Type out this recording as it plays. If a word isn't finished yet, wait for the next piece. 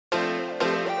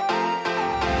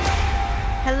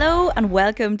Hello and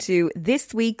welcome to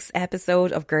this week's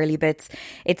episode of Girly Bits.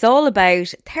 It's all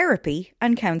about therapy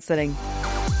and counselling.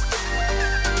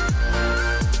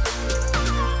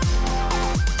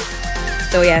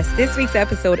 So yes, this week's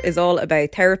episode is all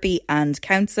about therapy and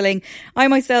counselling.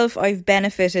 I've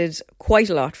benefited quite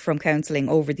a lot from counselling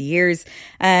over the years.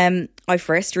 I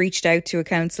first reached out to a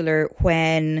counsellor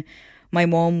when my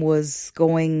mum was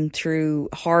going through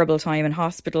a horrible time in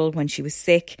hospital when she was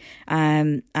sick,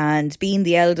 and being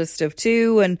the eldest of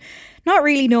two and not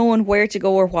really knowing where to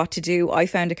go or what to do, I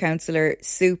found a counsellor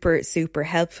super, super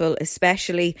helpful.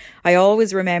 Especially, I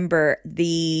always remember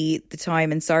the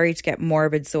time, and sorry to get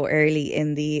morbid so early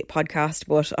in the podcast,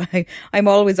 but I'm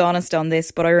always honest on this,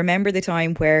 but I remember the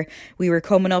time where we were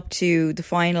coming up to the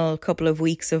final couple of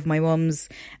weeks of my mum's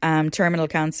terminal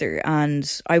cancer,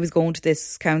 and I was going to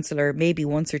this counsellor maybe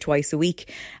once or twice a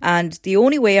week, and the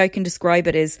only way I can describe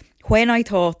it is when I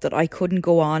thought that I couldn't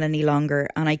go on any longer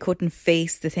and I couldn't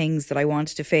face the things that I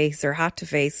wanted to face or had to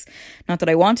face, not that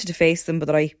I wanted to face them, but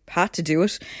that I had to do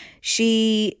it,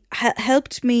 she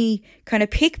helped me kind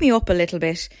of pick me up a little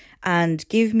bit and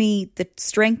give me the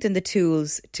strength and the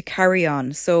tools to carry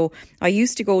on. So I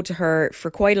used to go to her for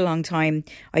quite a long time.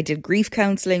 I did grief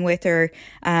counselling with her,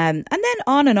 and then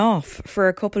on and off for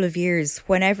a couple of years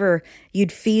whenever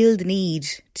you'd feel the need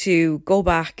to go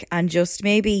back and just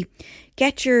maybe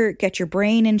get your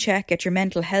brain in check, get your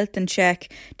mental health in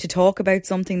check, to talk about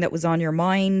something that was on your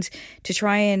mind, to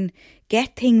try and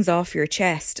get things off your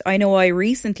chest. I know I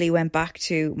recently went back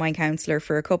to my counsellor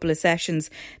for a couple of sessions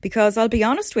because I'll be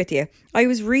honest with you, I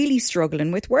was really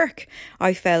struggling with work.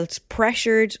 I felt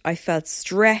pressured, I felt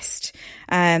stressed,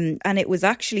 and it was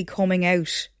actually coming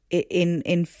out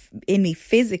in me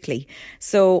physically.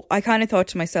 So I kind of thought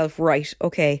to myself, right,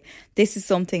 okay, this is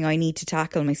something I need to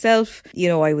tackle myself. You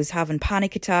know, I was having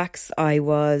panic attacks. I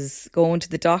was going to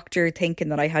the doctor thinking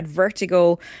that I had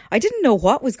vertigo. I didn't know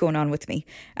what was going on with me.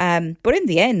 But in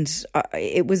the end,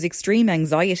 it was extreme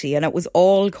anxiety, and it was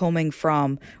all coming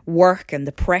from work and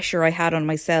the pressure I had on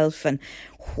myself and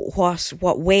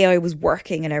what way I was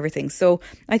working and everything. So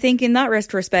I think in that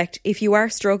retrospect, if you are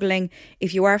struggling,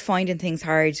 if you are finding things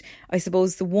hard, I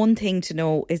suppose the one thing to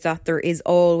know is that there is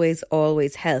always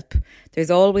help.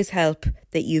 There's always help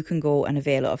that you can go and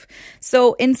avail of.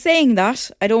 So in saying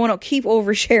that, I don't want to keep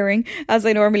oversharing as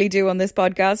I normally do on this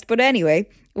podcast. But anyway,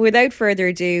 without further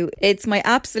ado, it's my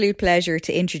absolute pleasure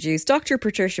to introduce Dr.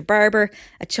 Patricia Barber,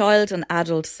 a child and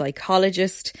adult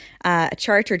psychologist, a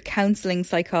chartered counselling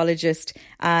psychologist,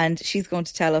 and she's going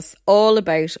to tell us all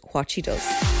about what she does.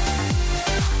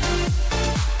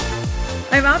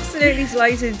 I'm absolutely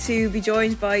delighted to be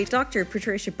joined by Dr.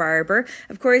 Patricia Barber.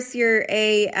 Of course, you're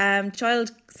a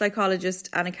child psychologist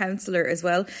and a counsellor as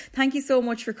well. Thank you so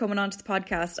much for coming on to the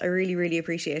podcast. I really, really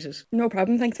appreciate it. No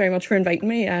problem. Thanks very much for inviting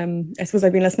me. I suppose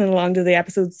I've been listening along to the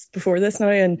episodes before this now,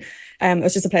 and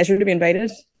it's just a pleasure to be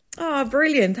invited. Oh,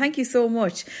 brilliant. Thank you so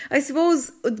much. I suppose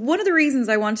one of the reasons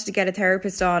I wanted to get a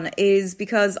therapist on is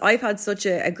because I've had such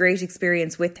a great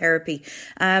experience with therapy.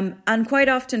 And quite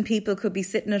often people could be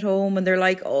sitting at home and they're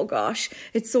like, oh gosh,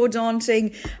 it's so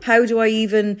daunting. How do I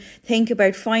even think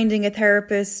about finding a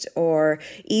therapist? Or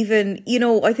even, you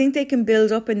know, I think they can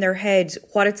build up in their head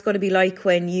what it's going to be like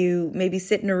when you maybe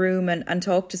sit in a room and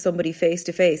talk to somebody face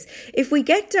to face. If we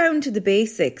get down to the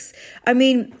basics, I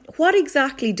mean, what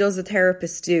exactly does a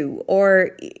therapist do?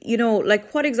 Or, you know,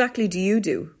 like what exactly do you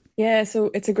do? Yeah, so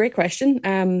it's a great question.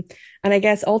 And I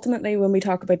guess ultimately when we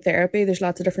talk about therapy, there's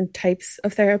lots of different types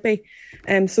of therapy.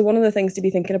 So one of the things to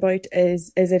be thinking about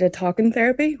is it a talking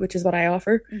therapy, which is what I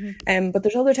offer. Mm-hmm. But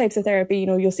there's other types of therapy. You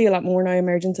know, you'll see a lot more now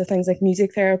emergence of things like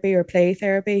music therapy or play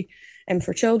therapy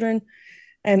for children.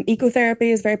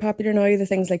 Ecotherapy is very popular now, the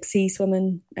things like sea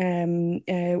swimming,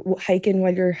 hiking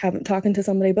while you're talking to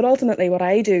somebody. But ultimately what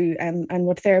I do and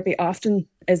what therapy often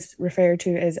is referred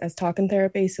to as talking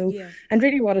therapy. So, yeah. And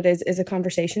really what it is a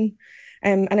conversation.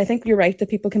 And I think you're right that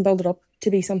people can build it up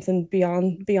to be something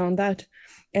beyond that.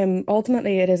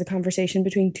 Ultimately it is a conversation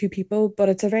between two people, but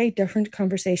it's a very different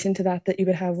conversation to that you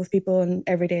would have with people in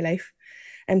everyday life.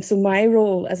 So my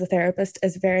role as a therapist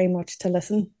is very much to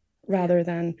listen, rather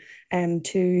than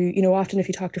to, you know, often if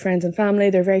you talk to friends and family,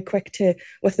 they're very quick to,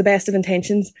 with the best of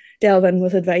intentions, delve in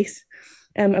with advice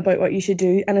about what you should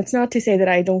do. And it's not to say that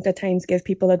I don't at times give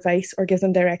people advice or give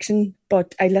them direction,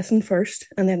 but I listen first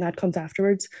and then that comes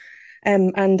afterwards.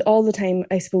 And all the time,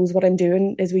 I suppose what I'm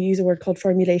doing is we use a word called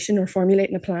formulation, or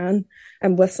formulating a plan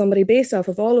with somebody based off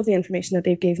of all of the information that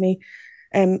they've gave me.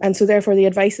 And so therefore the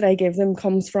advice that I give them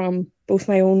comes from both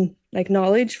my own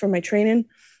knowledge, from my training,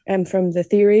 from the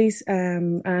theories,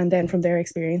 and then from their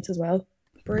experience as well.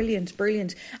 Brilliant,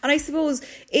 brilliant. And I suppose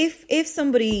if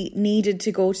somebody needed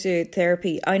to go to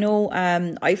therapy, I know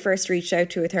I first reached out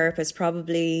to a therapist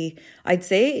probably, I'd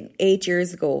say 8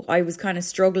 years ago. I was kind of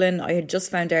struggling. I had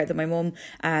just found out that my mum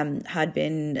had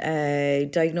been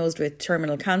diagnosed with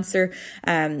terminal cancer.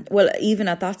 Well, even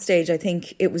at that stage, I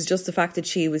think it was just the fact that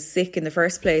she was sick in the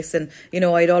first place. And, you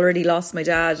know, I'd already lost my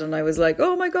dad and I was like,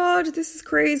 oh my God, this is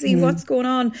crazy. What's going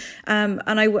on?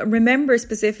 And I remember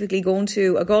specifically going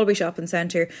to a Galway shopping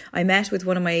centre. I met with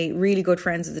one of my really good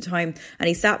friends at the time and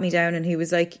he sat me down and he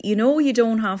was like, you know, you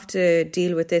don't have to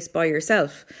deal with this by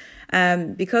yourself.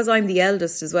 Because I'm the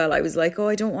eldest as well, I was like, oh,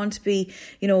 I don't want to be,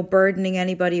 you know, burdening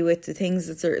anybody with the things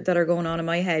that are going on in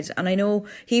my head. And I know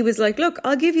he was like, look,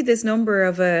 I'll give you this number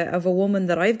of a woman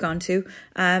that I've gone to.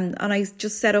 And I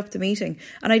just set up the meeting.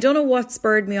 And I don't know what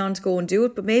spurred me on to go and do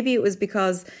it, but maybe it was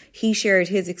because he shared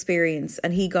his experience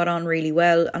and he got on really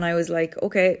well. And I was like,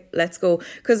 okay, let's go.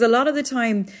 Because a lot of the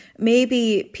time,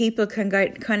 maybe people can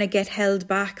kind of get held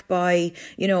back by,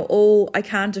 you know, oh, I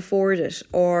can't afford it.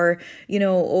 Or, you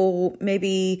know, oh,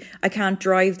 maybe I can't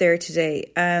drive there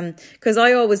today. Because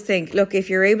I always think, look, if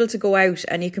you're able to go out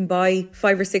and you can buy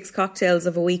 5 or 6 cocktails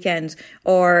of a weekend,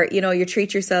 or, you know, you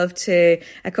treat yourself to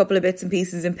a couple of bits and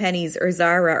pieces in Pennies or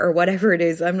Zara or whatever it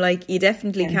is, I'm like, you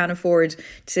definitely can afford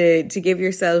to give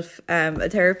yourself a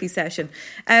therapy session.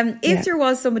 If there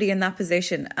was somebody in that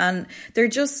position and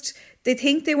they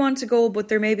think they want to go, but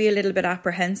they're maybe a little bit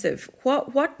apprehensive,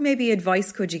 what maybe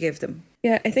advice could you give them?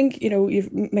 Yeah, I think, you know,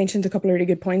 you've mentioned a couple of really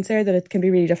good points there, that it can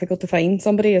be really difficult to find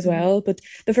somebody as well. But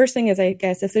the first thing is, I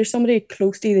guess, if there's somebody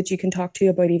close to you that you can talk to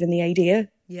about even the idea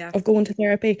of going to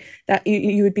therapy, that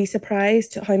you would be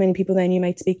surprised how many people then you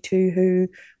might speak to who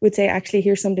would say, actually,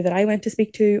 here's somebody that I went to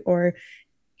speak to, or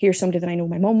here's somebody that I know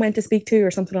my mum went to speak to,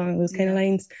 or something along those kind of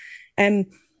lines.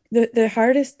 The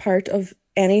hardest part of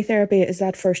any therapy is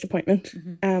that first appointment.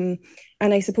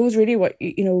 And I suppose really what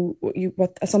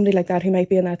somebody like that who might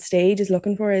be in that stage is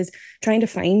looking for is trying to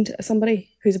find somebody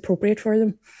who's appropriate for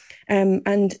them.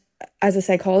 And as a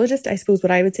psychologist, I suppose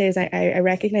what I would say is I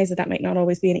recognize that might not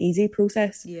always be an easy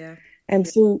process.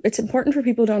 So it's important for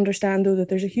people to understand, though, that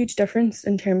there's a huge difference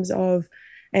in terms of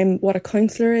what a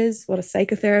counsellor is, what a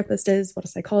psychotherapist is, what a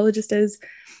psychologist is.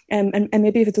 And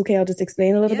maybe if it's okay, I'll just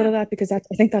explain a little bit of that, because I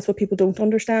think that's what people don't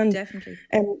understand. Definitely.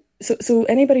 So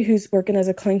anybody who's working as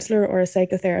a counsellor or a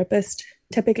psychotherapist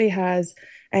typically has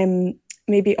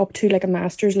maybe up to like a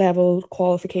master's level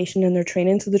qualification in their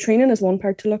training. So the training is one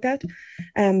part to look at.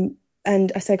 And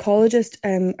a psychologist,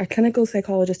 a clinical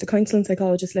psychologist, a counselling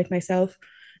psychologist like myself,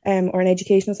 or an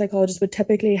educational psychologist would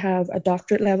typically have a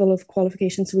doctorate level of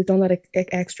qualification. So we've done that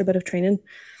extra bit of training.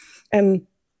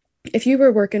 If you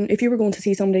were going to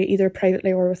see somebody either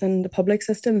privately or within the public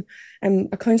system,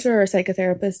 a counsellor or a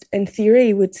psychotherapist in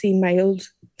theory would see mild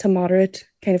to moderate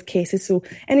kind of cases. So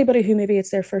anybody who maybe it's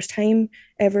their first time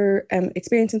ever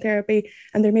experiencing therapy,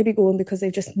 and they're maybe going because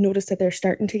they've just noticed that they're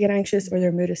starting to get anxious, or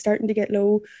their mood is starting to get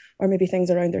low, or maybe things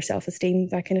around their self-esteem,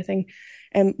 that kind of thing.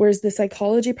 Whereas the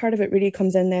psychology part of it really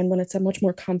comes in then when it's a much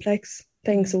more complex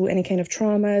thing. So any kind of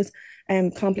traumas,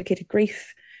 complicated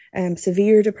grief,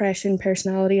 severe depression,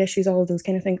 personality issues, all of those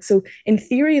kind of things. So in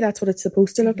theory, that's what it's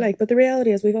supposed to look like. But the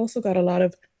reality is we've also got a lot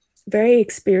of very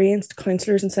experienced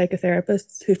counsellors and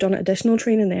psychotherapists who've done additional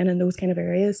training then in those kind of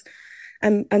areas.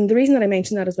 And the reason that I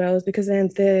mention that as well is because then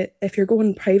if you're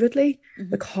going privately,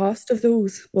 the cost of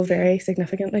those will vary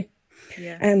significantly.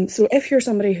 So if you're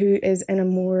somebody who is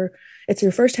in it's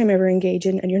your first time ever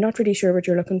engaging and you're not really sure what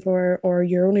you're looking for, or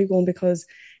you're only going because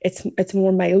it's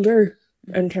more milder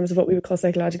in terms of what we would call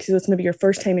psychologically, so it's maybe your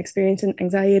first time experiencing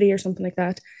anxiety or something like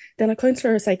that, then a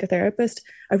counsellor or a psychotherapist,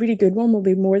 a really good one, will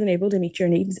be more than able to meet your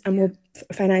needs and will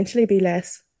financially be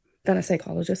less than a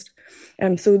psychologist.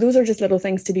 So those are just little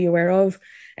things to be aware of,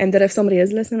 and that if somebody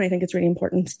is listening, I think it's really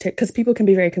important because people can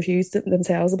be very confused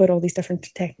themselves about all these different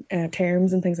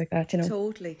terms and things like that, you know.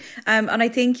 Totally. And I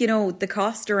think, you know, the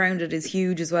cost around it is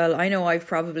huge as well. I know I've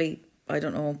probably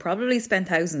spent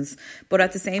thousands, but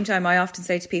at the same time, I often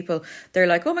say to people, they're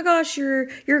like, oh my gosh, you're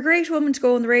a great woman to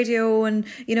go on the radio, and,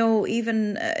 you know,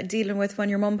 even dealing with when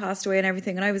your mum passed away and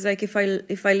everything. And I was like, if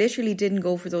I literally didn't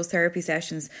go for those therapy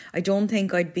sessions, I don't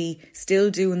think I'd be still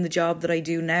doing the job that I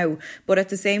do now. But at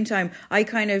the same time, I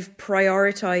kind of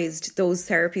prioritized those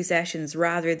therapy sessions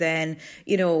rather than,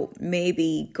 you know,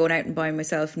 maybe going out and buying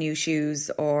myself new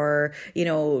shoes, or, you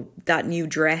know, that new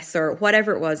dress or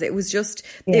whatever it was. It was just,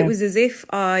 it was as if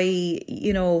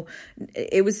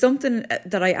it was something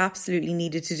that I absolutely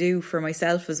needed to do for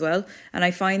myself as well. And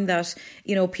I find that,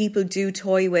 people do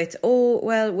toy with, oh,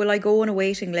 well, will I go on a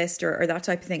waiting list or that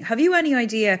type of thing. Have you any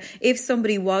idea if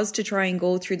somebody was to try and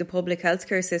go through the public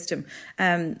healthcare system,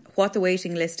 what the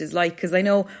waiting list is like? Because I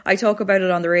know I talk about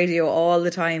it on the radio all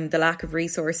the time, the lack of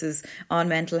resources on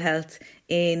mental health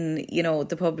in,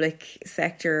 the public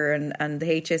sector and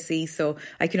the HSE. So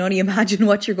I can only imagine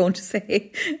what you're going to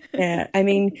say. Yeah, I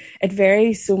mean, it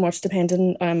varies so much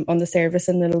depending on the service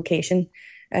and the location.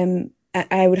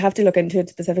 I would have to look into it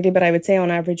specifically, but I would say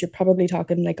on average, you're probably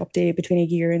talking like up to between a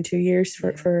year and 2 years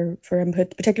for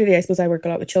input. Particularly, I suppose I work a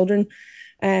lot with children.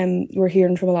 We're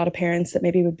hearing from a lot of parents that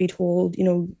maybe would be told,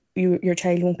 your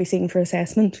child won't be seen for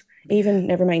assessment, even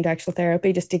never mind actual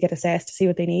therapy, just to get assessed to see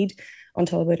what they need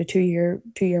until about a two-year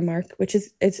mark, which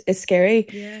is it's scary.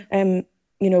 Yeah. And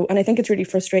I think it's really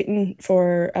frustrating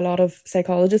for a lot of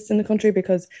psychologists in the country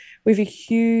because we have a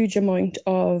huge amount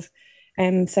of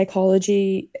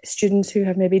psychology students who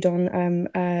have maybe done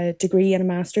a degree and a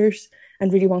master's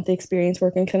and really want the experience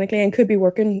working clinically and could be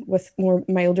working with more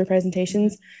milder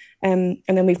presentations. And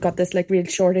then we've got this like real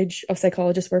shortage of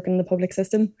psychologists working in the public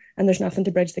system, and there's nothing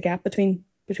to bridge the gap between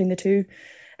the two.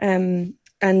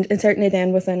 And certainly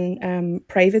then within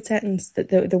private settings,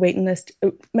 the waiting list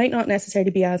might not necessarily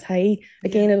be as high.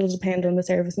 Again, it'll depend on the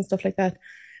service and stuff like that.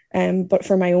 But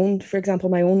for for example,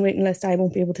 my own waiting list, I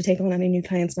won't be able to take on any new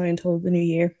clients now until the new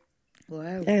year.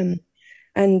 Wow.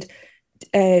 And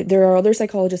there are other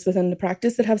psychologists within the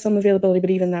practice that have some availability, but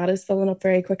even that is filling up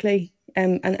very quickly.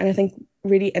 And I think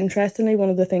really interestingly, one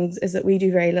of the things is that we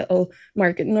do very little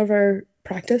marketing of our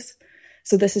practice.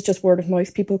 So this is just word of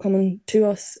mouth, people coming to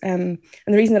us. And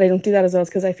the reason that I don't do that as well is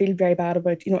because I feel very bad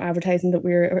about, advertising that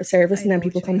we're a service and then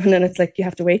people come in and it's like, you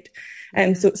have to wait.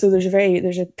 So there's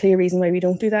a clear reason why we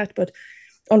don't do that. But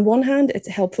on one hand, it's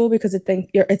helpful because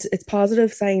it's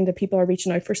positive sign that people are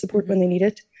reaching out for support when they need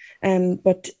it.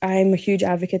 But I'm a huge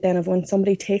advocate then of when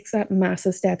somebody takes that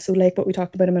massive step, so like what we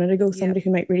talked about a minute ago, somebody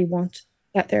who might really want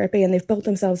that therapy and they've built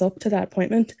themselves up to that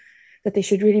appointment, that they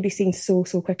should really be seen so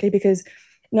quickly, because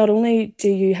not only do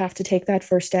you have to take that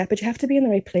first step, but you have to be in the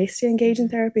right place to engage in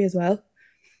therapy as well.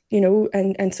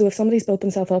 And so if somebody's built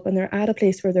themselves up and they're at a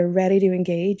place where they're ready to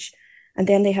engage and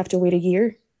then they have to wait a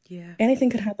year, anything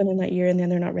could happen in that year and then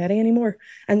they're not ready anymore.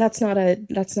 And that's not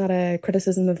a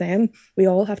criticism of them. We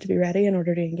all have to be ready in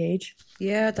order to engage.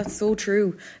 Yeah, that's so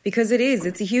true, because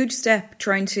it's a huge step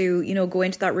trying to, go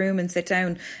into that room and sit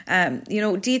down.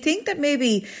 Do you think that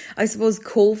maybe, I suppose,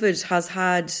 COVID has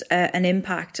had an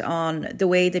impact on the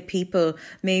way that people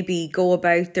maybe go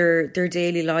about their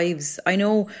daily lives? I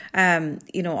know,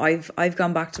 I've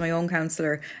gone back to my own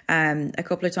counsellor a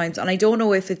couple of times, and I don't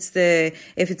know if it's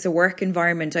a work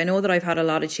environment. I know that I've had a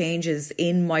lot of changes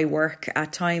in my work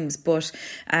at times, but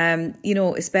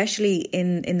especially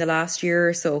in the last year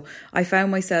or so, I found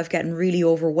myself getting really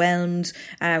overwhelmed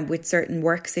with certain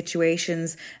work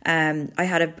situations. I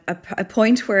had a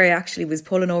point where I actually was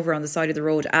pulling over on the side of the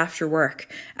road after work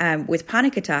with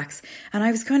panic attacks, and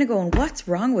I was kind of going, what's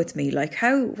wrong with me? Like,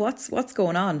 what's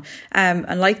going on?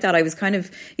 And like that, I was kind of,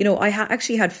 I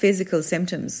actually had physical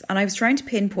symptoms, and I was trying to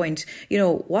pinpoint,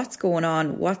 what's going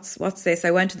on? What's this? I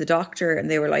went to the doctor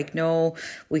and they were like, no,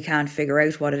 we can't figure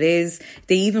out what it is.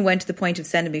 They even went to the point of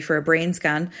sending me for a brain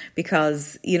scan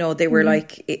because, they were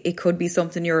like, it could be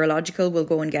something neurological. We'll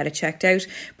go and get it checked out.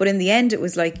 But in the end, it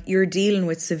was like, you're dealing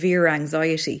with severe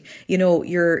anxiety.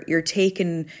 You're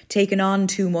taking on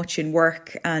too much in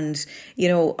work. And,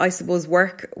 I suppose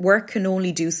work can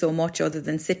only do so much other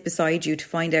than sit beside you to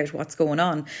find out what's going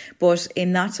on. But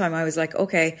in that time, I was like,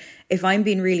 okay, if I'm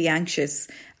being really anxious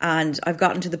and I've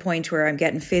gotten to the point where I'm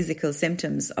getting physical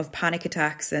symptoms of panic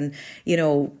attacks and,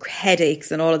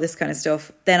 headaches and all of this kind of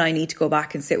stuff, then I need to go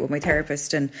back and sit with my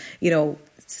therapist and,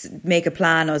 make a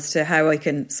plan as to how I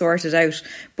can sort it out.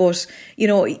 But,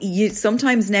 you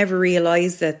sometimes never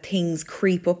realise that things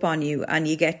creep up on you and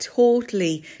you get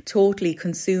totally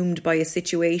consumed by a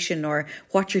situation or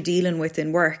what you're dealing with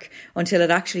in work until it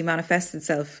actually manifests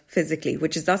itself physically,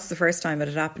 that's the first time it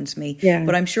had happened to me. Yeah.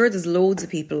 But I'm sure there's loads of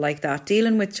people like that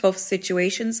dealing with tough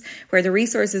situations where the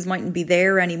resources mightn't be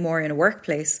there anymore in a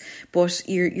workplace, but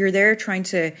you're there trying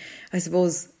to, I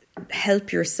suppose,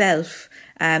 help yourself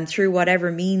through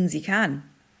whatever means you can.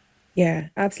 Yeah,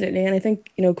 absolutely. And I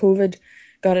think, COVID,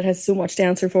 God, it has so much to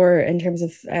answer for in terms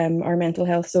of our mental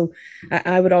health. So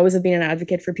I would always have been an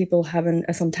advocate for people having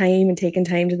some time and taking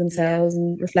time to themselves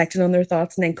and reflecting on their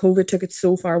thoughts. And then COVID took it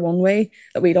so far one way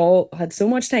that we'd all had so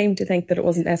much time to think that it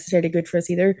wasn't necessarily good for us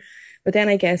either. But then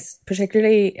I guess,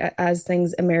 particularly as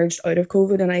things emerged out of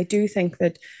COVID, and I do think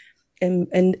that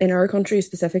in our country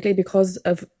specifically, because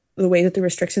of the way that the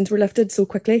restrictions were lifted so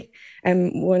quickly,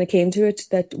 when it came to it,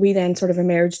 that we then sort of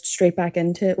emerged straight back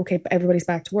into, okay, everybody's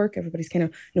back to work, everybody's kind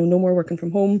of, no more working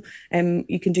from home,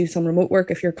 you can do some remote work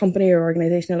if your company or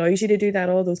organization allows you to do that,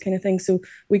 all those kind of things. So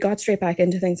we got straight back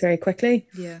into things very quickly.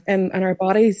 Yeah. And our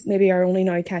bodies maybe are only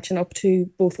now catching up to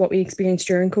both what we experienced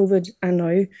during COVID and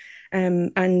now.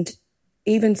 And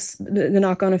even the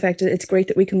knock-on effect, it's great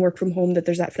that we can work from home, that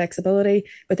there's that flexibility,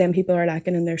 but then people are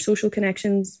lacking in their social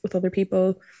connections with other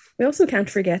people. We also can't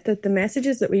forget that the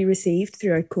messages that we received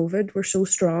throughout COVID were so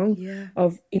strong,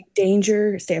 of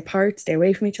danger, stay apart, stay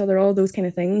away from each other, all those kind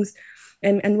of things.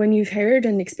 And when you've heard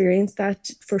and experienced that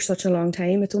for such a long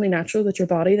time, it's only natural that your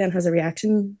body then has a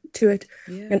reaction to it.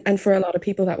 Yeah. And for a lot of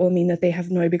people, that will mean that they have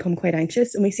now become quite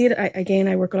anxious. And we see it, again,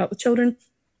 I work a lot with children,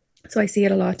 so I see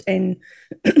it a lot in,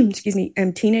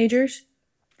 teenagers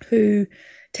who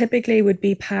typically would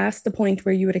be past the point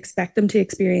where you would expect them to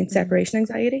experience separation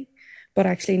anxiety. But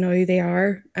actually now they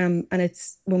are. And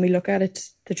it's, when we look at it,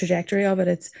 the trajectory of it,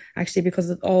 it's actually because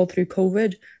of all through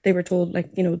COVID, they were told,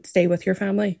 like, stay with your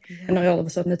family. Yeah. And now all of a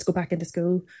sudden let's go back into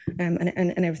school, and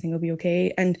everything will be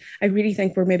okay. And I really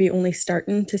think we're maybe only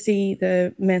starting to see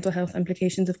the mental health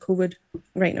implications of COVID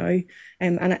right now.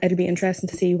 And it'll be interesting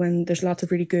to see, when there's lots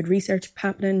of really good research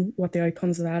happening, what the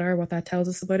outcomes of that are, what that tells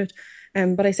us about it.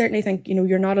 But I certainly think,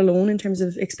 you're not alone in terms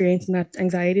of experiencing that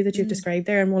anxiety that you've described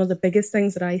there. And one of the biggest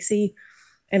things that I see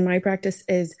in my practice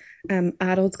is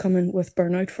adults coming with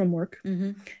burnout from work.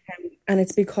 And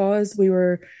it's because we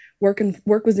were working,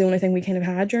 work was the only thing we kind of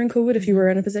had during COVID, if you were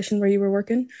in a position where you were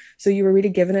working. So you were really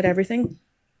giving it everything.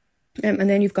 And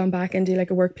then you've gone back into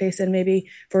like a workplace, and maybe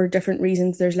for different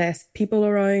reasons there's less people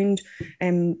around,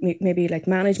 and maybe like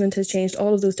management has changed,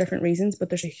 all of those different reasons, but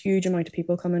there's a huge amount of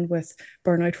people coming with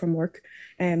burnout from work.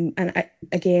 And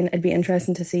again, it'd be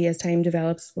interesting to see as time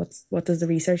develops, what does the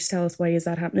research tell us, why is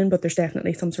that happening? But there's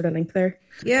definitely some sort of link there.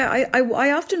 Yeah,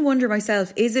 I often wonder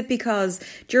myself, is it because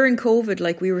during COVID,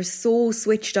 like, we were so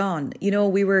switched on,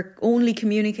 we were only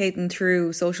communicating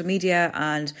through social media,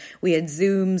 and we had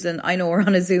Zooms, and I know we're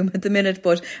on a Zoom at the minute,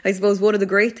 but I suppose one of the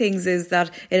great things is that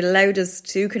it allowed us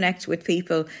to connect with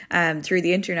people through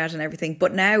the internet and everything.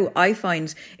 But now I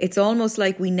find it's almost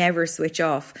like we never switch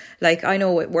off. Like, I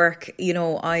know at work,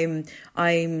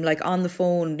 I'm like on the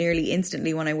phone nearly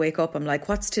instantly when I wake up. I'm like,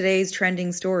 what's today's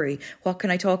trending story? What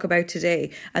can I talk about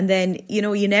today? And then,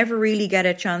 you never really get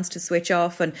a chance to switch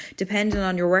off. And depending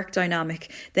on your work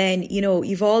dynamic, then,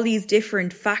 you've all these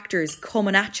different factors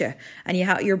coming at you, and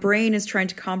your brain is trying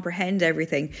to comprehend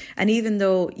everything. And even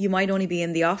though you might only be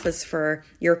in the office for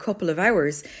your couple of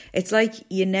hours, it's like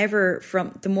you never,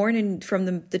 from the morning, from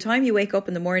the time you wake up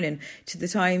in the morning to the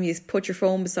time you put your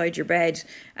phone beside your bed,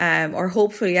 or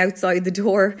hopefully outside the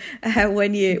door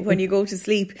when you go to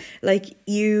sleep, like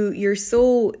you're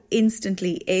so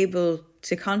instantly able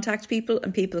to contact people,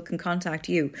 and people can contact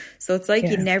you. So it's like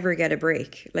you never get a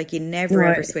break. Like, you never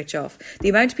ever switch off. The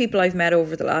amount of people I've met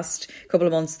over the last couple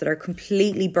of months that are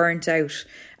completely burnt out,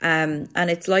 and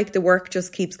it's like the work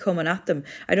just keeps coming at them.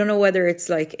 I don't know whether it's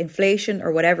like inflation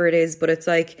or whatever it is, but it's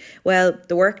like, well,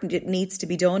 the work needs to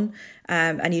be done,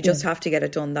 and you just have to get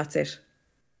it done. That's it.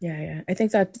 Yeah. I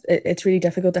think that it's really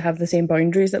difficult to have the same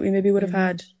boundaries that we maybe would have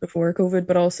had before COVID,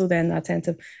 but also then that sense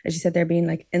of, as you said, there being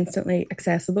like instantly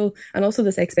accessible, and also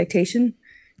this expectation,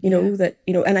 that,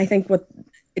 and I think what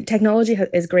technology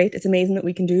is great. It's amazing that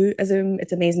we can do a Zoom.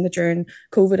 It's amazing that during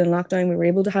COVID and lockdown, we were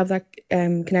able to have that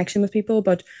connection with people.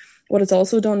 But what it's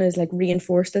also done is like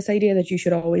reinforce this idea that you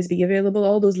should always be available.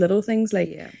 All those little things, like,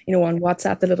 on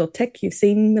WhatsApp, the little tick, you've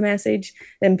seen the message,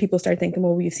 then people start thinking,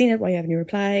 well, you've seen it, why haven't you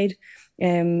replied?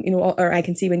 Or I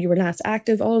can see when you were last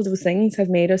active. All of those things have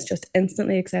made us just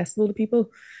instantly accessible to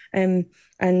people. And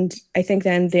I think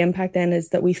then the impact then is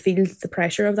that we feel the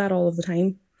pressure of that all of the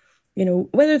time,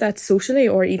 whether that's socially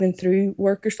or even through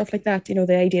work or stuff like that,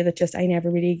 the idea that just, I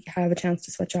never really have a chance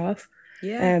to switch off.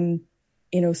 Yeah.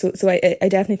 So I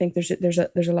definitely think there's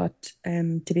a lot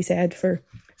to be said for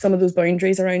some of those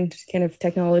boundaries around kind of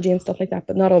technology and stuff like that,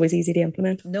 but not always easy to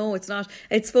implement. No, it's not.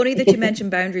 It's funny that you mentioned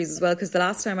boundaries as well, because the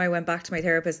last time I went back to my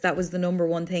therapist, that was the number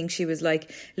one thing. She was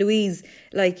like, Louise,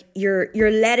 like you're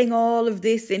letting all of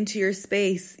this into your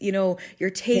space, you're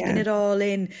taking it all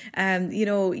in,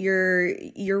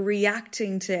 you're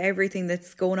reacting to everything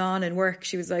that's going on in work.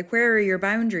 She was like, where are your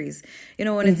boundaries?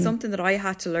 And it's something that I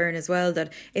had to learn as well,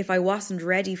 that if I wasn't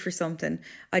ready for something,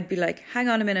 I'd be like, hang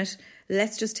on a minute,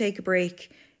 let's just take a break.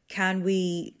 can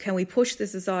we push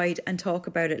this aside and talk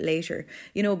about it later?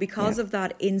 You know, because of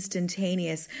that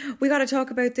instantaneous, we got to talk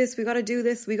about this, we got to do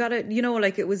this, we got to, you know,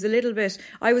 like it was a little bit,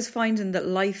 I was finding that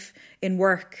life in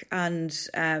work and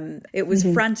it was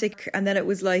frantic, and then it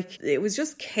was like, it was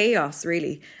just chaos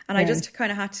really. And I just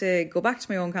kind of had to go back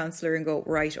to my own counsellor and go,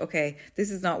 right, okay, this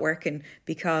is not working,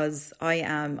 because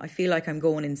I feel like I'm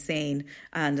going insane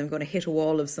and I'm going to hit a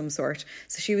wall of some sort.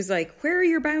 So she was like, where are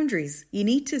your boundaries? You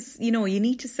need to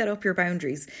set up your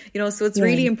boundaries, you know. So it's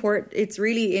really important. It's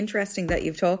really interesting that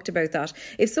you've talked about that.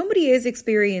 If somebody is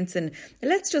experiencing,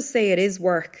 let's just say it is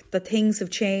work, that things have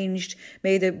changed,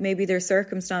 maybe their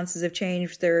circumstances have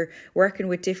changed, they're working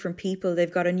with different people,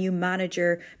 they've got a new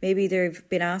manager, maybe they've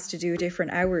been asked to do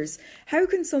different hours. How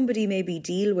can somebody maybe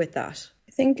deal with that?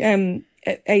 I think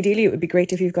ideally it would be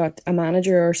great if you've got a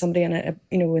manager or somebody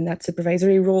in that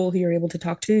supervisory role who you're able to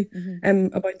talk to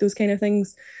about those kind of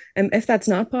things. If that's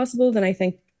not possible, then I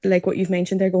think, like what you've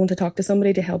mentioned, they're going to talk to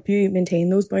somebody to help you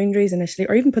maintain those boundaries initially,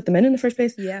 or even put them in the first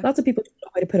place. Lots of people don't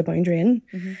know how to put a boundary in.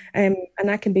 And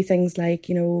that can be things like,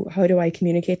 you know, how do I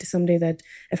communicate to somebody that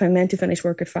if I'm meant to finish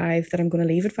work at 5, that I'm going to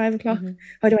leave at 5 o'clock?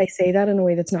 How do I say that in a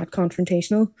way that's not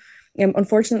confrontational?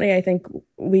 Unfortunately, I think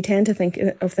we tend to think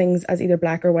of things as either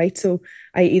black or white. So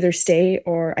I either stay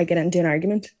or I get into an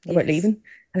argument about leaving.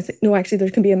 And I think, no, actually,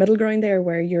 there can be a middle ground there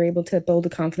where you're able to build the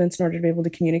confidence in order to be able to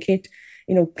communicate,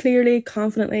 you know, clearly,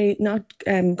 confidently, not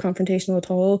confrontational at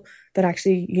all, that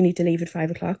actually you need to leave at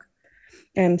 5 o'clock.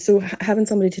 So having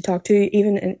somebody to talk to,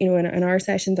 even in our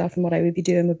sessions, often what I would be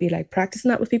doing would be like practicing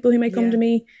that with people who might come to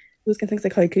me. Those kind of things,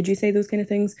 like how could you say those kind of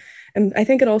things? I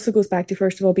think it also goes back to,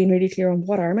 first of all, being really clear on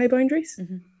what are my boundaries.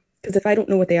 Because if I don't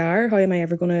know what they are, how am I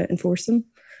ever going to enforce them?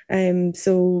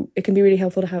 So it can be really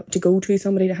helpful to go to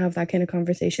somebody to have that kind of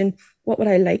conversation. What would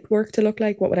I like work to look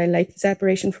like? What would I like the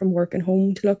separation from work and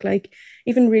home to look like?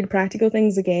 Even real practical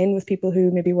things, again, with people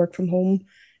who maybe work from home.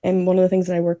 And one of the things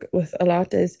that I work with a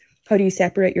lot is, how do you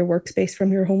separate your workspace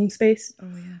from your home space?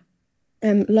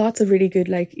 Lots of really good,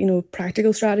 like, you know,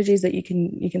 practical strategies that you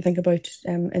can think about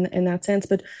in that sense.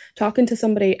 But talking to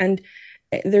somebody, and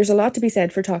there's a lot to be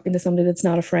said for talking to somebody that's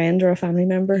not a friend or a family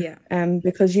member,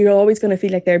 because you're always going to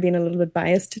feel like they're being a little bit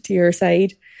biased to your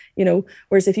side, you know.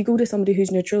 Whereas if you go to somebody who's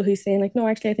neutral, who's saying like, no,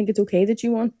 actually, I think it's okay that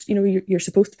you want, you know, you're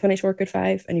supposed to finish work at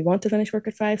 5 and you want to finish work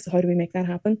at 5. So how do we make that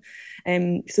happen?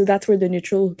 So that's where the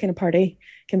neutral kind of party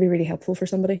can be really helpful for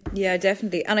somebody. Yeah,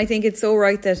 definitely. And I think it's so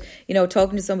right that, you know,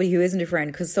 talking to somebody who isn't a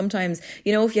friend, because sometimes,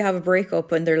 you know, if you have a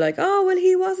breakup and they're like, oh, well,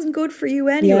 he wasn't good for you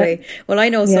anyway. Well, I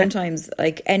know sometimes,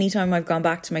 like, anytime I've gone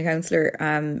back to my counsellor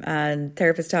and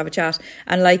therapist to have a chat,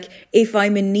 and like, if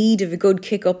I'm in need of a good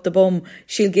kick up the bum,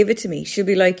 she'll give it to me. She'll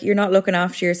be like, you're not looking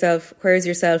after yourself. Where's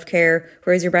your self-care?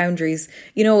 Where's your boundaries?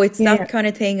 You know, it's that kind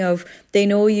of thing of, they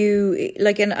know you,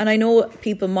 like, and I know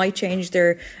people might change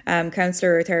their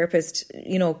counsellor or therapist,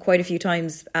 you know, quite a few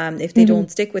times if they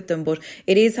don't stick with them. But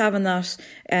it is having that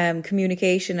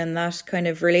communication and that kind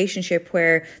of relationship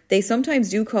where they sometimes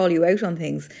do call you out on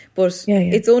things, but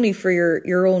it's only for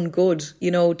your own good,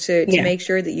 you know, to make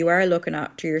sure that you are looking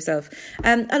after yourself.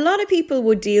 A lot of people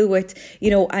would deal with, you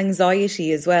know,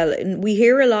 anxiety as well. And we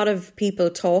hear a lot of people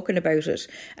talking about it.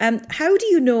 How do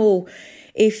you know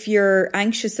if you're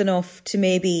anxious enough to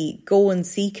maybe go and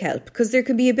seek help? Because there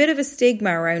can be a bit of a stigma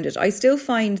around it. I still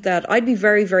find that I'd be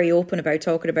very, very open about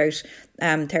talking about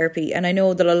therapy. And I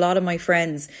know that a lot of my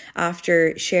friends,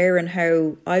 after sharing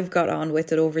how I've got on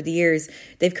with it over the years,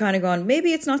 they've kind of gone,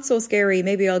 maybe it's not so scary,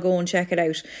 maybe I'll go and check it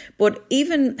out. But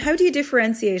even, how do you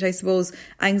differentiate, I suppose,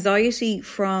 anxiety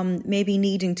from maybe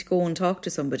needing to go and talk to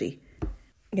somebody?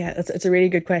 Yeah, it's a really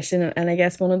good question. And I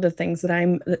guess one of the things that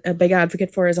I'm a big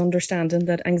advocate for is understanding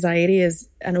that anxiety is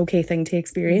an okay thing to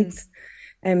experience.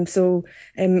 So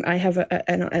I have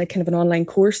a kind of an online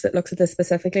course that looks at this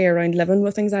specifically around living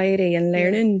with anxiety and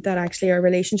learning that actually our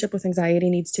relationship with anxiety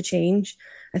needs to change.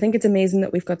 I think it's amazing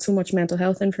that we've got so much mental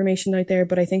health information out there,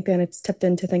 but I think then it's tipped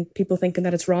into people thinking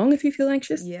that it's wrong if you feel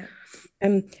anxious.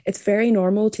 It's very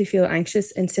normal to feel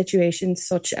anxious in situations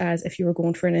such as if you were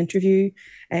going for an interview,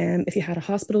 if you had a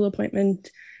hospital appointment,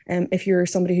 if you're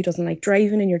somebody who doesn't like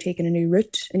driving and you're taking a new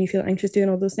route and you feel anxious doing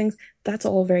all those things. That's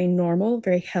all very normal,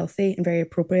 very healthy and very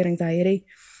appropriate anxiety.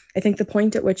 I think the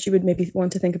point at which you would maybe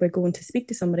want to think about going to speak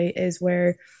to somebody is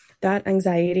where that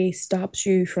anxiety stops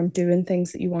you from doing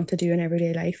things that you want to do in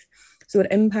everyday life. So it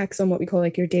impacts on what we call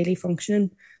like your daily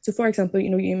functioning. So for example, you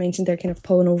know, you mentioned they're kind of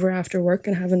pulling over after work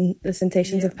and having the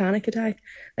sensations of panic attack.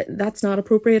 That's not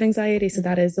appropriate anxiety. So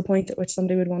that is the point at which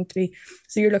somebody would want to be.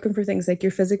 So you're looking for things like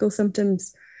your physical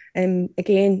symptoms.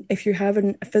 Again, if you're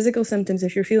having physical symptoms,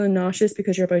 if you're feeling nauseous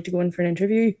because you're about to go in for an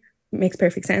interview, makes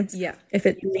perfect sense. Yeah. If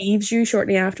it leaves you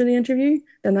shortly after the interview,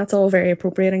 then that's all very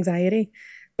appropriate anxiety.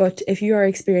 But if you are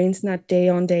experiencing that day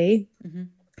on day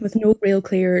with no real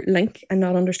clear link and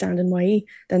not understanding why,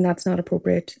 then that's not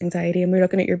appropriate anxiety. And we're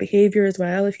looking at your behavior as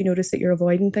well. If you notice that you're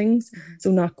avoiding things,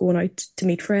 so not going out to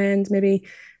meet friends, maybe,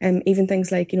 even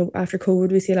things like, after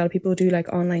COVID, we see a lot of people do like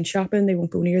online shopping. They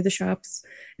won't go near the shops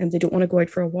and they don't want to go out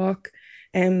for a walk.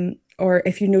 Or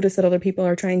if you notice that other people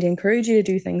are trying to encourage you to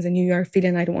do things and you are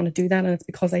feeling, I don't want to do that, and it's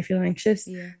because I feel anxious,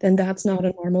 then that's not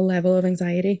a normal level of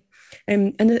anxiety.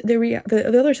 And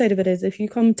the other side of it is, if you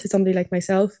come to somebody like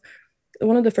myself,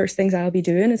 one of the first things I'll be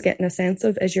doing is getting a sense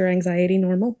of, is your anxiety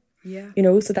normal? Yeah.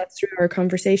 So that's through our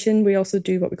conversation. We also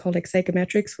do what we call like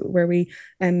psychometrics, where we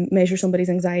measure somebody's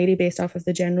anxiety based off of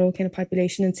the general kind of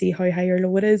population and see how high or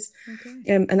low it is.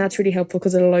 Okay. And that's really helpful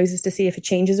because it allows us to see if it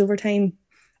changes over time,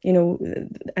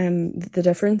 the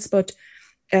difference. But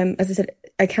as I said,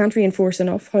 I can't reinforce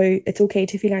enough how it's okay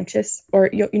to feel anxious,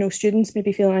 or students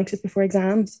maybe feel anxious before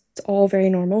exams. It's all very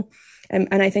normal. And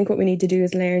I think what we need to do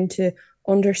is learn to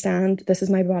understand, this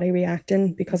is my body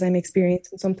reacting because I'm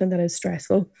experiencing something that is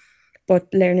stressful, but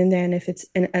learning then if it's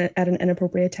at an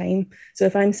inappropriate time. So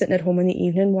if I'm sitting at home in the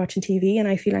evening watching TV and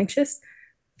I feel anxious,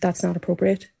 that's not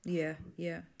appropriate. Yeah,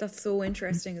 that's so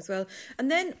interesting as well.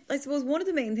 And then I suppose one of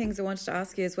the main things I wanted to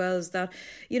ask you as well is that,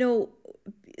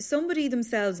 somebody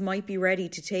themselves might be ready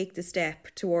to take the step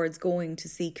towards going to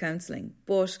seek counselling,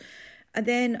 but and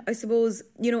then I suppose,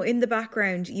 in the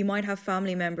background, you might have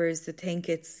family members that think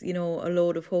it's, a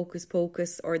load of hocus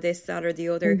pocus or this, that or the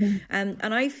other. And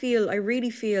I really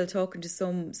feel talking to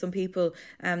some people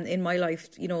in my life,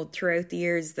 throughout the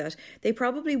years, that they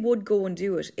probably would go and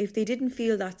do it if they didn't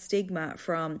feel that stigma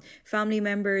from family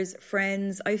members,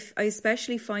 friends. I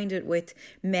especially find it with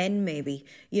men, maybe,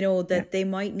 that they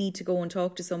might need to go and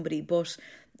talk to somebody, but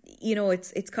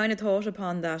it's kind of thought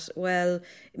upon that, well,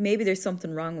 maybe there's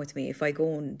something wrong with me if I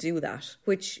go and do that,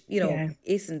 which,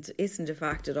 isn't a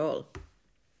fact at all.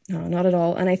 No, not at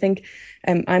all. And I think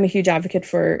I'm a huge advocate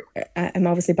for, I'm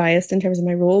obviously biased in terms of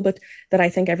my role, but that I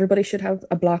think everybody should have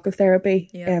a block of therapy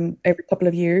every couple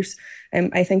of years.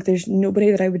 I think there's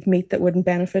nobody that I would meet that wouldn't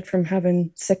benefit from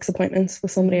having 6 appointments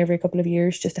with somebody every couple of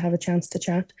years just to have a chance to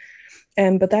chat.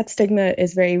 But that stigma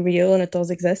is very real and it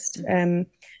does exist.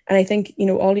 And I think,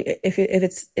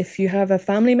 if you have a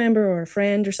family member or a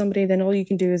friend or somebody, then all you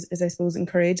can do is I suppose,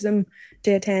 encourage them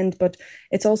to attend. But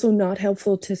it's also not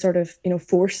helpful to sort of,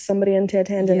 force somebody into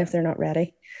attending if they're not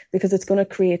ready, because it's going to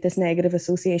create this negative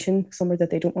association somewhere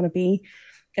that they don't want to be.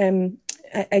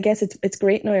 I guess it's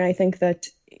great now. I think that,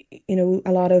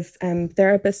 a lot of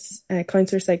therapists,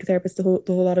 counselors, psychotherapists, the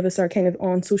whole lot of us are kind of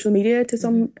on social media to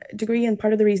some degree. And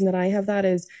part of the reason that I have that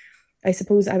is, I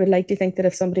suppose I would like to think that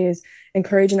if somebody is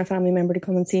encouraging a family member to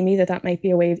come and see me, that might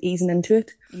be a way of easing into it.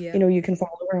 Yeah. You can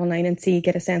follow her online and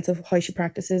get a sense of how she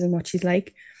practices and what she's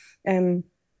like.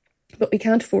 But we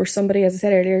can't force somebody, as I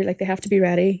said earlier, like they have to be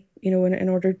ready, in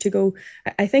order to go.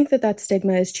 I think that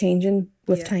stigma is changing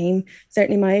with time.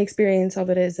 Certainly my experience of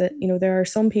it is that, there are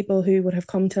some people who would have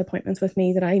come to appointments with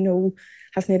me that I know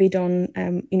have maybe done,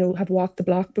 have walked the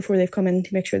block before they've come in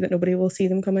to make sure that nobody will see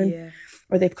them come in,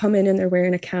 or they've come in and they're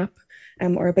wearing a cap.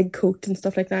 Or a big coat and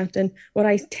stuff like that. And what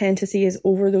I tend to see is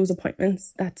over those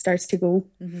appointments, that starts to go.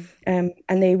 And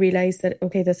they realise that,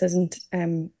 okay, this isn't,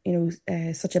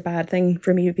 such a bad thing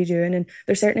for me to be doing. And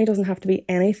there certainly doesn't have to be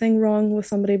anything wrong with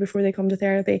somebody before they come to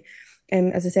therapy.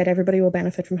 As I said, everybody will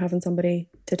benefit from having somebody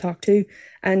to talk to.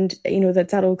 And,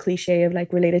 that's that old cliche of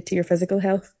like related to your physical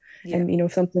health. And,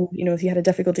 if you had a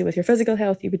difficulty with your physical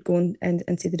health, you would go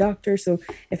and see the doctor. So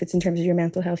if it's in terms of your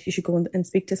mental health, you should go and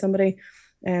speak to somebody.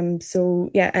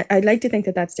 I'd like to think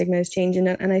that stigma is changing,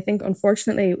 and I think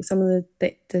unfortunately some of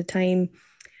the time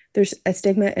there's a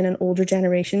stigma in an older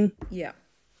generation.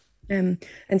 And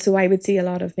so I would see a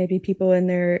lot of maybe people in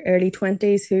their early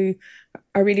 20s who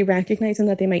are really recognizing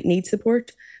that they might need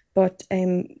support, but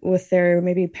with their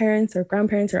maybe parents or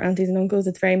grandparents or aunties and uncles,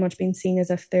 it's very much been seen as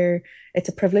if it's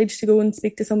a privilege to go and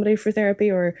speak to somebody for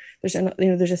therapy, or there's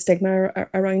a stigma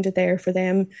around it there for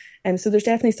them, and so there's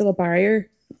definitely still a barrier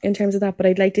in terms of that, but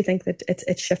I'd like to think that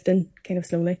it's shifting kind of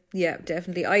slowly. Yeah,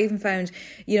 definitely. I even found,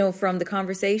 from the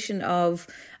conversation of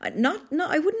not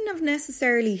I wouldn't have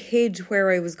necessarily hid where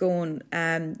I was going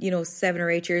 7 or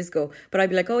 8 years ago, but I'd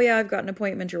be like, oh yeah, I've got an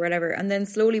appointment or whatever, and then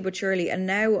slowly but surely, and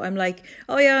now I'm like,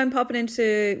 oh yeah, I'm popping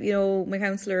into my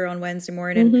counsellor on Wednesday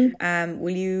morning, will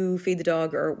you feed the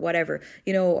dog or whatever,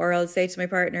 or I'll say to my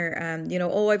partner,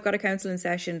 oh, I've got a counselling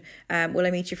session, will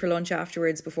I meet you for lunch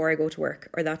afterwards before I go to work,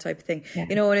 or that type of thing.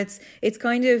 know, and it's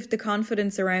kind of the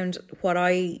confidence around what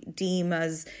I deem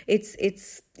as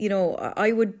it's you know,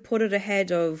 I would put it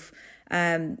ahead of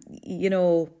you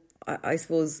know, I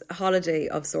suppose a holiday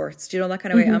of sorts. Do you know, that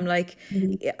kind of way? I'm like,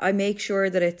 I make sure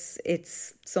that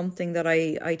it's something that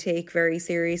I take very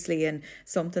seriously, and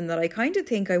something that I kind of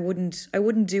think I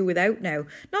wouldn't do without now.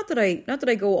 Not that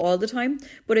I go all the time,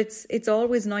 but it's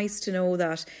always nice to know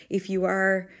that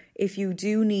if you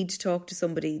do need to talk to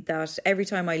somebody, that every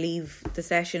time I leave the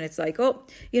session, it's like, oh,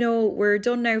 you know, we're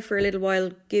done now for a little while.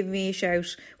 Give me a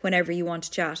shout whenever you want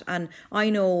to chat. And I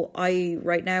know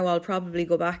right now I'll probably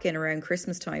go back in around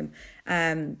Christmas time,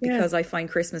 because I find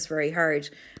Christmas very hard.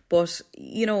 But,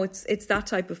 you know, it's that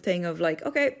type of thing of like,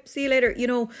 okay, see you later, you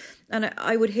know. And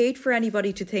I would hate for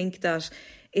anybody to think that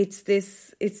it's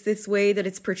this way that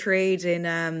it's portrayed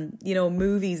in you know,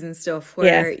 movies and stuff,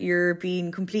 where you're being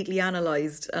completely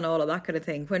analysed and all of that kind of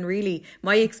thing, when really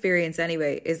my experience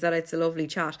anyway is that it's a lovely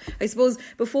chat. I suppose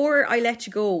before I let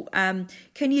you go,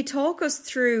 can you talk us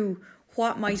through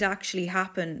what might actually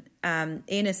happen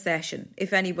in a session,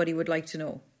 if anybody would like to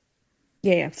know?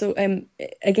 Yeah. So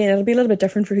again, it'll be a little bit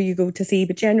different for who you go to see,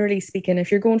 but generally speaking, if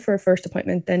you're going for a first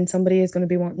appointment, then somebody is going to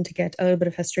be wanting to get a little bit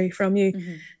of history from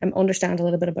you, and understand a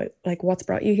little bit about like what's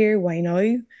brought you here, why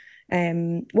now,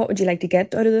 what would you like to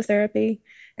get out of the therapy.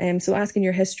 So asking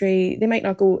your history, they might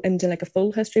not go into like a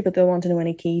full history, but they'll want to know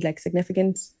any key like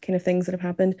significant kind of things that have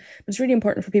happened. But it's really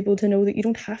important for people to know that you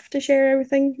don't have to share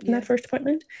everything in that first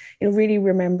appointment. You know, really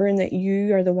remembering that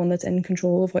you are the one that's in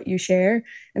control of what you share.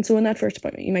 And so in that first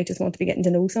appointment, you might just want to be getting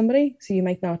to know somebody. So you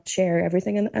might not share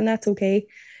everything, and that's okay.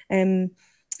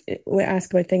 We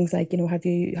ask about things like, you know, how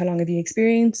long have you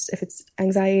experienced? If it's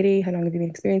anxiety, how long have you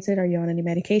been experiencing it? Are you on any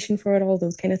medication for it? All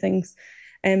those kind of things.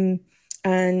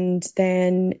 And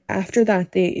then after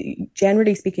that,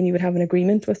 generally speaking, you would have an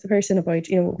agreement with the person about,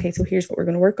 you know, okay, so here's what we're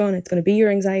going to work on. It's going to be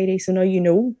your anxiety. So now you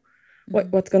know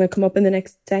what's going to come up in the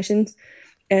next sessions.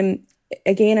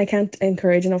 Again, I can't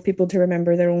encourage enough people to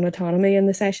remember their own autonomy in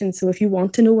the session. So if you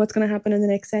want to know what's going to happen in the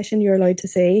next session, you're allowed to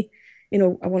say, you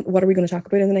know, what are we going to talk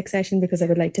about in the next session? Because I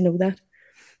would like to know that.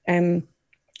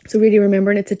 So really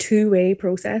remembering it's a two-way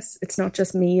process. It's not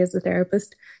just me as the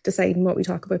therapist deciding what we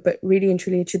talk about, but really and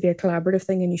truly it should be a collaborative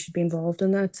thing, and you should be involved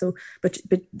in that. So, but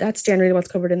that's generally what's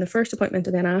covered in the first appointment.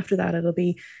 And then after that, it'll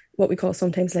be what we call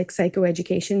sometimes like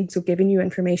psychoeducation. So giving you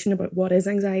information about what is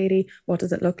anxiety, what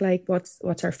does it look like, what's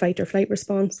our fight or flight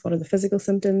response, what are the physical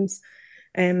symptoms.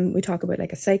 We talk about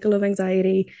like a cycle of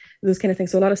anxiety, those kind of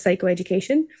things. So a lot of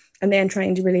psychoeducation, and then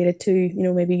trying to relate it to, you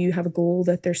know, maybe you have a goal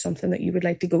that there's something that you would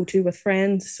like to go to with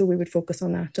friends. So we would focus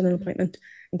on that in an appointment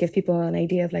and give people an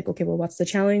idea of like, okay, well, what's the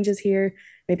challenges here?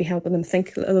 Maybe helping them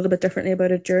think a little bit differently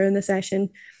about it during the session.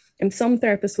 And some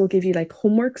therapists will give you like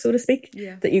homework, so to speak,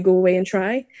 that you go away and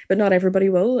try, but not everybody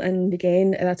will. And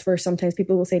again, that's where sometimes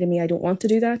people will say to me, I don't want to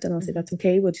do that. And I'll say, that's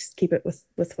okay. We'll just keep it with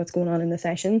what's going on in the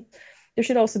session. There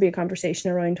should also be a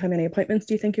conversation around how many appointments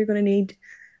do you think you're going to need?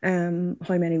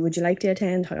 How many would you like to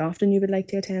attend? How often you would like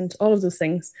to attend? All of those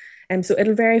things. So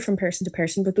it'll vary from person to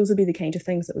person, but those would be the kind of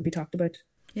things that would be talked about.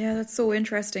 Yeah, that's so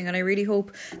interesting. And I really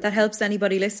hope that helps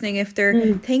anybody listening if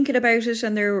they're thinking about it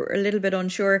and they're a little bit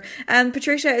unsure.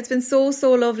 Patricia, it's been so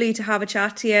lovely to have a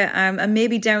chat to you. And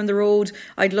maybe down the road,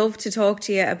 I'd love to talk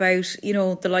to you about, you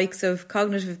know, the likes of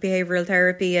cognitive behavioural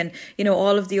therapy and, you know,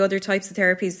 all of the other types of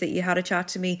therapies that you had a chat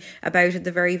to me about at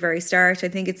the very, very start. I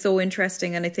think it's so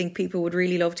interesting, and I think people would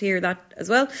really love to hear that as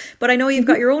well. But I know you've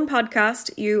got your own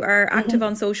podcast. You are active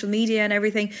on social media and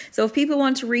everything. So if people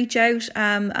want to reach out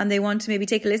and they want to maybe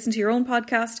take a listen to your own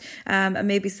podcast and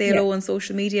maybe say hello on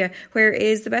social media, where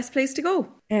is the best place to go?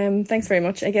 Thanks very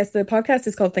much. I guess the podcast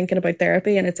is called Thinking About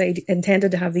Therapy, and it's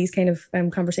intended to have these kind of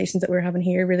conversations that we're having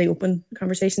here, really open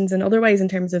conversations. And otherwise, in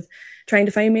terms of trying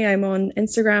to find me, I'm on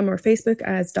Instagram or Facebook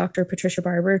as Dr. Patricia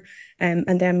Barber,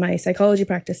 and then my psychology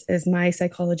practice is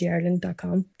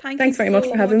mypsychologyireland.com. Thanks very much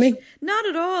for having me. Not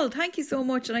at all. Thank you so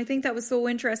much. And I think that was so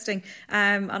interesting,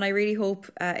 and I really hope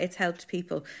it's helped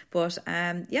people. But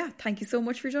thank you so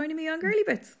much for joining me on Girly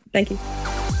Bits. Thank you.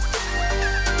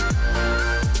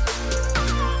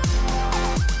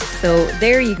 So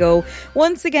there you go.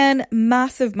 Once again,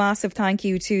 massive thank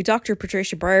you to Dr.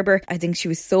 Patricia Barber. I think she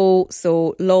was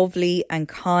so lovely and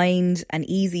kind and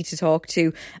easy to talk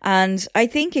to. And I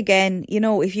think, again, you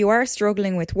know, if you are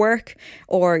struggling with work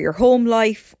or your home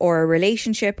life or a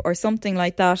relationship or something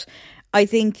like that, I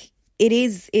think it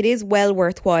is well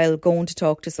worthwhile going to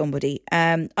talk to somebody.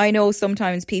 I know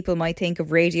sometimes people might think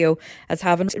of radio as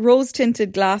having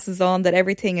rose-tinted glasses on, that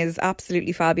everything is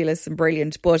absolutely fabulous and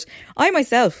brilliant. But I've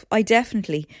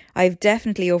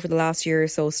definitely over the last year or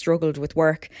so struggled with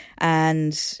work,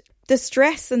 and the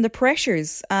stress and the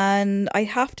pressures. And I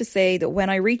have to say that when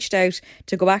I reached out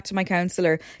to go back to my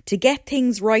counsellor to get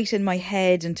things right in my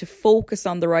head and to focus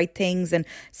on the right things and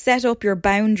set up your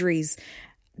boundaries,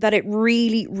 that it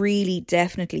really, really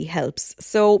definitely helps.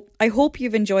 So I hope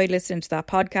you've enjoyed listening to that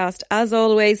podcast. As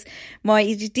always, my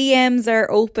DMs are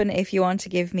open if you want to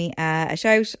give me a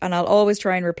shout, and I'll always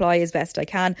try and reply as best I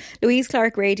can. Louise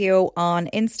Clark Radio on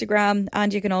Instagram,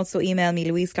 and you can also email me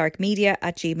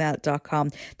louiseclarkmedia@gmail.com.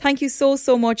 Thank you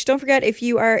so much. Don't forget, if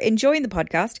you are enjoying the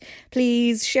podcast,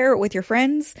 please share it with your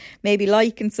friends. Maybe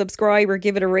like and subscribe or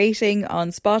give it a rating on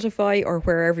Spotify or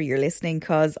wherever you're listening,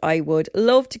 because I would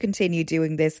love to continue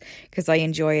doing this because I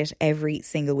enjoy it every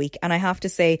single week. And I have to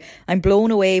say, I'm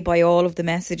blown away by all of the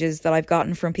messages that I've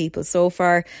gotten from people so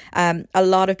far. A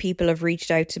lot of people have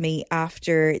reached out to me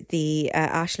after the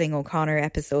Aisling O'Connor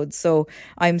episode. So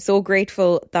I'm so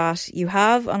grateful that you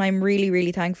have, and I'm really,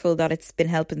 really thankful that it's been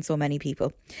helping so many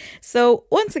people. So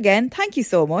once again, thank you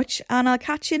so much, and I'll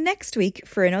catch you next week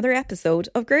for another episode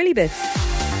of Girly Bits.